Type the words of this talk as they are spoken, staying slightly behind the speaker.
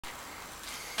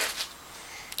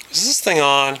Is this thing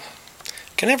on?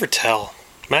 Can never tell.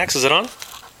 Max, is it on?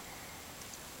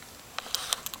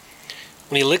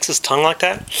 When he licks his tongue like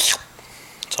that,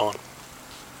 it's on.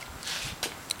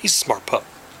 He's a smart pup.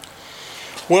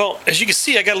 Well, as you can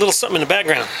see, I got a little something in the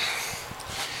background.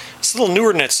 It's a little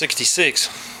newer than that 66.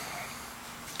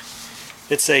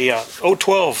 It's a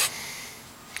 012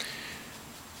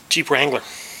 Jeep Wrangler.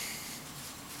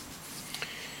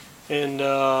 And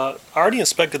I already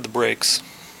inspected the brakes.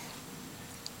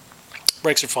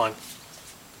 Brakes are fine.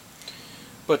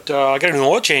 But I got an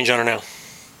oil change on her now.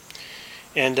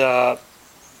 And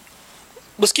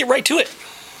let's get right to it.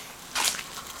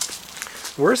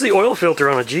 Where's the oil filter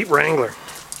on a Jeep Wrangler?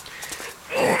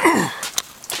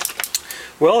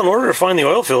 Well, in order to find the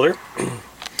oil filter,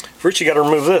 first you got to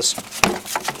remove this.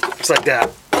 It's like that.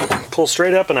 Pull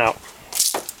straight up and out.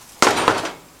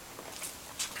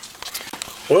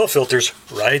 Oil filter's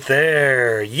right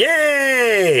there.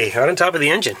 Yay! Right on top of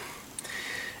the engine.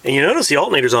 And you notice the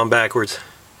alternator's on backwards.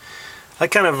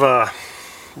 That kind of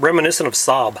reminiscent of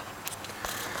Saab.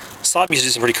 Saab used to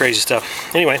do some pretty crazy stuff.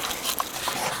 Anyway,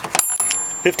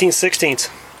 15/16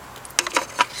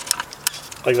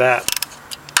 like that.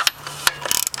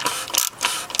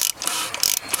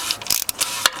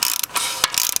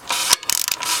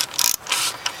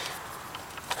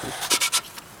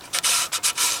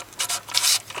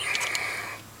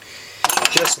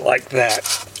 Just like that.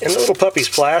 And the little puppy's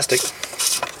plastic.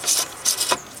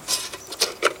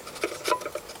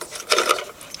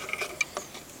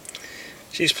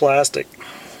 She's plastic.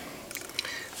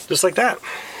 Just like that.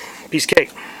 Piece of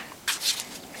cake.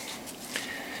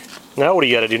 Now what do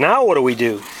you got to do? Now what do we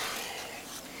do?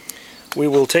 We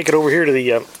will take it over here to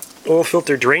the oil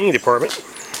filter draining department.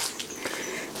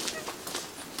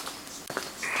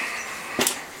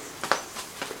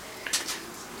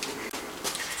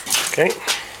 Okay.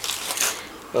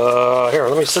 Here,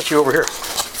 let me set you over here.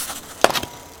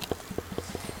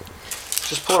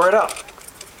 Just pull it right out.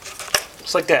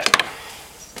 Just like that.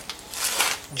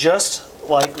 Just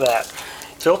like that.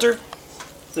 Filter,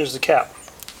 there's the cap.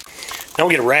 Now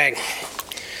we get a rag.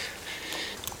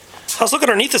 I was looking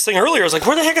underneath this thing earlier. I was like,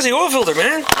 where the heck is the oil filter,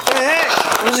 man? What the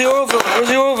heck? Where's the oil filter? Where's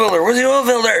the oil filter? Where's the oil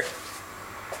filter?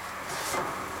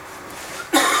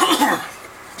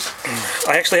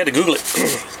 I actually had to Google it.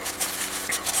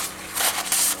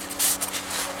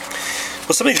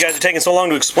 Well, some of these guys are taking so long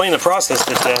to explain the process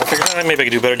that I figured maybe I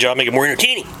could do a better job, make it more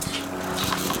entertaining.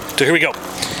 So here we go.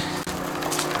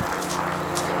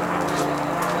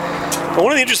 Well,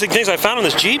 one of the interesting things I found on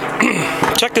this Jeep,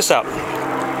 check this out.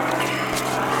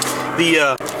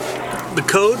 The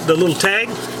code, the little tag.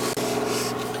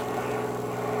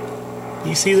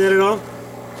 You see that at all?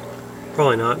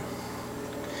 Probably not.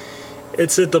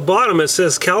 It's at the bottom. It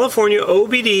says California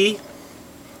OBD,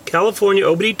 California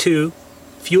OBD2,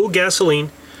 fuel gasoline,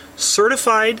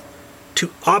 certified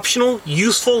to optional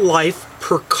useful life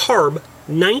per carb,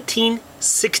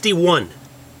 1961.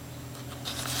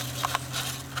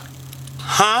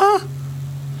 Huh?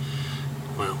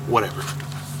 Well, whatever.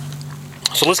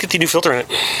 So let's get the new filter in it.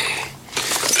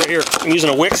 Right here, I'm using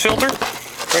a Wix filter.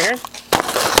 Right here.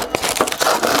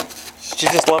 She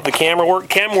just loved the camera work.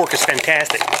 Cam work is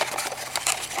fantastic.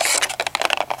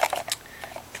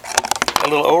 A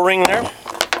little O-ring there.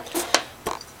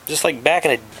 Just like back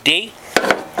in the day.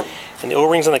 And the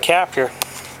O-rings on the cap here.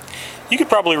 You could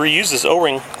probably reuse this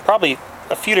O-ring probably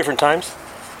a few different times.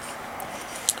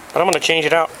 But I'm going to change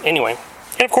it out anyway.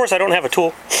 And of course I don't have a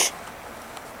tool,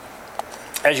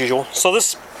 as usual. So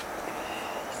this,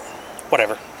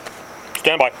 whatever.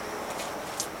 Stand by.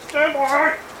 Stand by!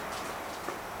 I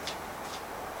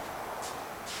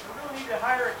really need to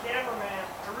hire a cameraman.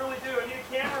 I really do. I need a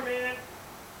cameraman.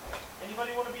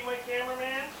 Anybody want to be my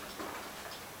cameraman?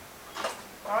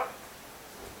 Huh?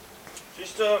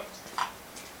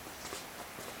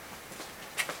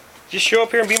 Just show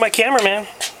up here and be my cameraman.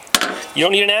 You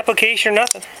don't need an application or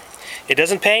nothing. It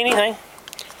doesn't pay anything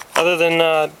other than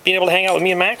being able to hang out with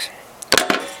me and Max.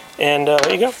 And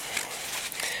there you go.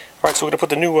 Alright, so we're going to put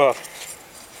the new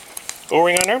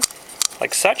O-ring on there,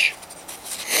 like such.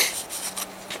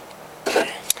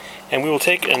 And we will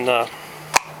take and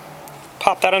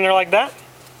pop that in there like that.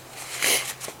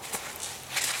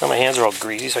 Now my hands are all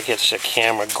greasy, so I can't see the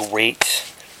camera. Great.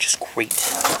 Just great.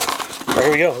 Alright,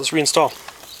 here we go. Let's reinstall.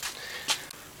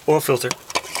 Oil filter.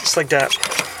 Just like that.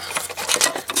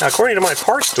 Now, according to my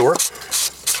parts store,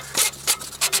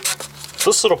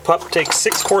 this little pup takes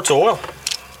 6 quarts of oil.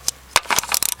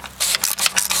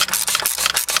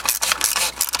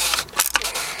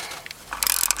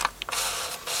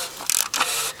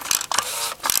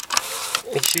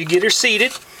 Make sure you get her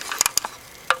seated.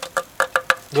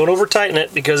 Don't over tighten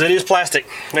it because it is plastic.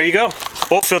 There you go.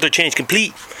 Oil filter change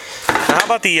complete. Now how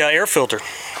about the air filter?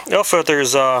 The air filter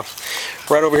is right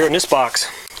over here in this box.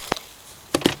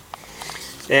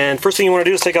 And first thing you want to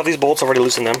do is take out these bolts. I've already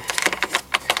loosened them.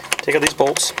 Take out these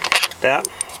bolts. That.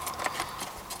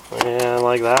 And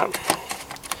like that.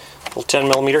 Little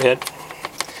 10mm head.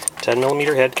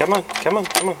 10mm head. Come on, come on,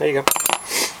 come on. There you go.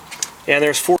 And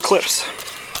there's 4 clips.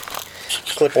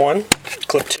 Clip 1,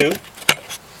 clip 2,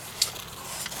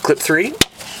 clip 3,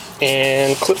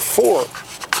 and clip 4.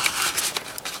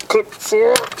 Clip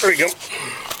 4. There you go.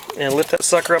 And lift that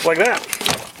sucker up like that.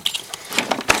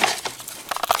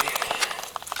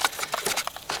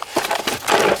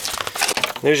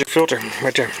 There's your filter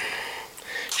right there.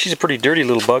 She's a pretty dirty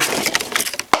little bug.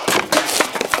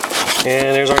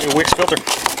 And there's our new Wix filter.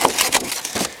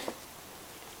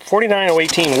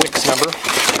 49018 Wix number.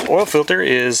 Oil filter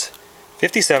is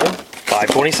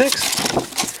 57526.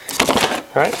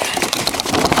 Alright.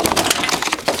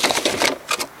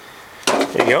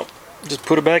 There you go. Just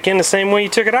put it back in the same way you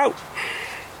took it out.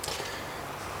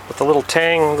 With the little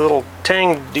tang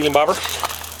dealing bobber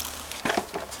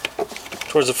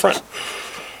towards the front.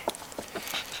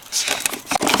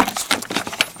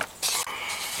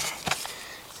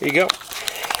 There you go.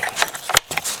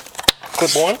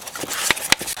 Clip 1,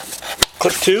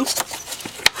 clip 2,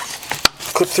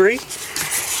 clip 3,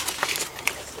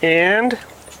 and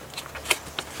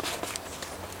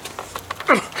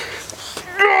I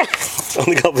don't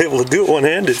think I'll be able to do it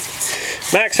one-handed.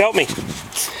 Max, help me.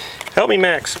 Help me,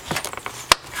 Max.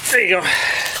 There you go.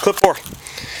 Clip 4.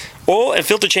 Oil and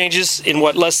filter changes in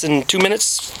what, less than 2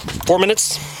 minutes? 4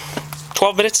 minutes?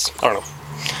 12 minutes? I don't know.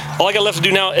 All I got left to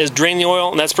do now is drain the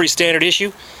oil, and that's a pretty standard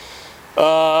issue.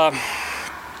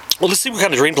 Well, let's see what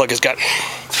kind of drain plug it's got.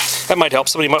 That might help.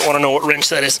 Somebody might want to know what wrench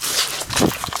that is.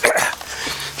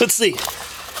 Let's see.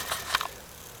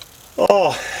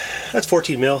 Oh, that's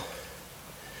 14 mil.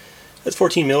 That's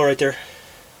 14 mil right there.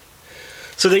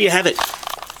 So there you have it.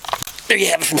 There you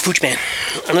have it from the Pooch Man.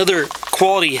 Another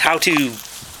quality how-to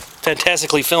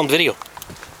fantastically filmed video.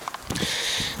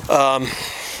 I'm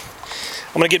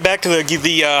going to get back to the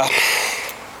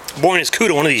Boyne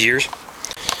Cuda one of these years.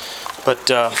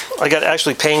 But I got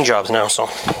actually paying jobs now, so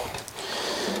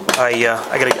I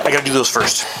gotta do those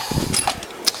first.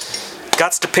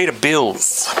 Gots to pay the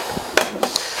bills.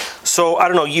 So I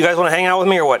don't know. You guys want to hang out with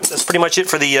me or what? That's pretty much it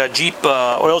for the Jeep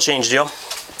oil change deal.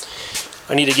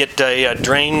 I need to get a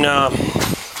drain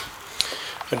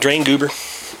goober.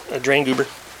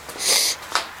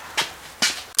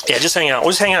 Yeah, just hang out.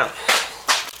 We'll just hang out.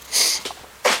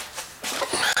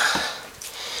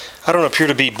 I don't appear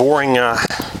to be boring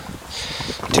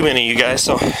too many of you guys,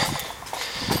 so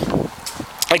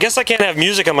I guess I can't have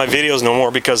music on my videos no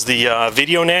more because the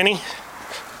video nanny,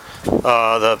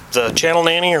 the channel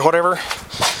nanny or whatever,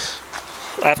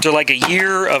 after like a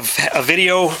year of a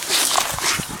video,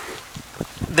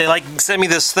 they like send me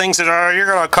this thing, said, oh, you're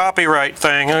gonna copyright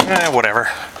thing, whatever.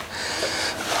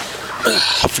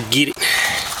 Forget it.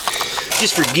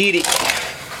 Just forget it.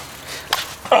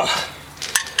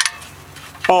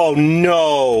 Oh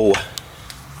no.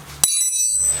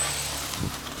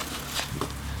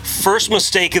 First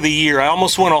mistake of the year. I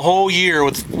almost went a whole year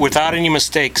without any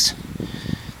mistakes.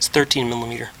 It's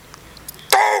 13mm.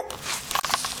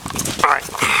 Alright.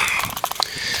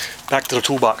 Back to the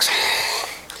toolbox.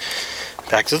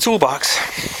 Back to the toolbox.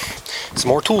 Some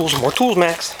more tools,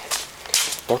 Max.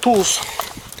 More tools.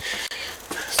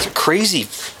 It's a crazy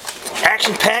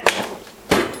action-packed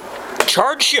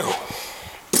charge show.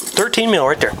 13 mil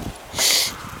right there.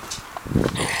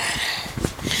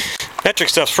 Metric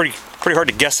stuff's pretty hard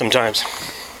to guess sometimes.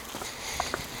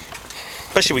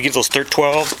 Especially when we get those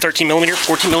 13mm,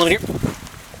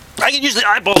 14mm. I can usually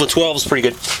eyeball the 12s pretty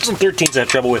good. Some 13s I have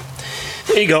trouble with.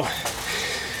 There you go.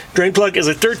 Drain plug is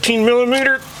a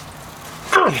 13mm.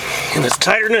 And it's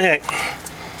tighter than heck.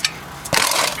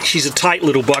 She's a tight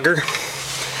little bugger.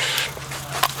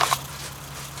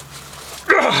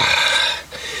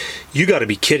 You gotta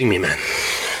be kidding me, man.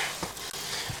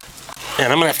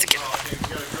 And I'm gonna have to get...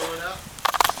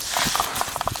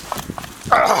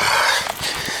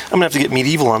 I'm gonna have to get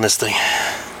medieval on this thing.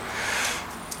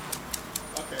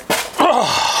 Okay.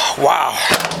 Oh, wow.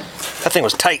 That thing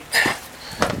was tight.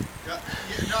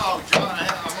 No, John,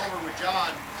 I'm over with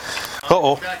John.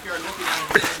 Uh-oh. Back here looking at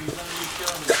him. He's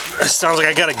underneath the... Sounds like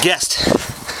I got a guest.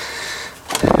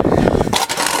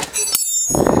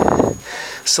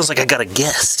 Sounds like I got a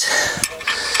guest.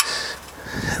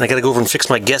 And I gotta go over and fix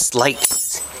my guest light.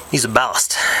 He's a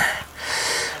ballast.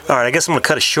 Alright, I guess I'm gonna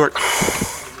cut it short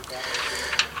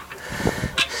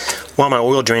while my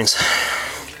oil drains.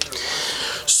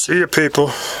 See ya,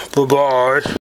 people. Bye-bye.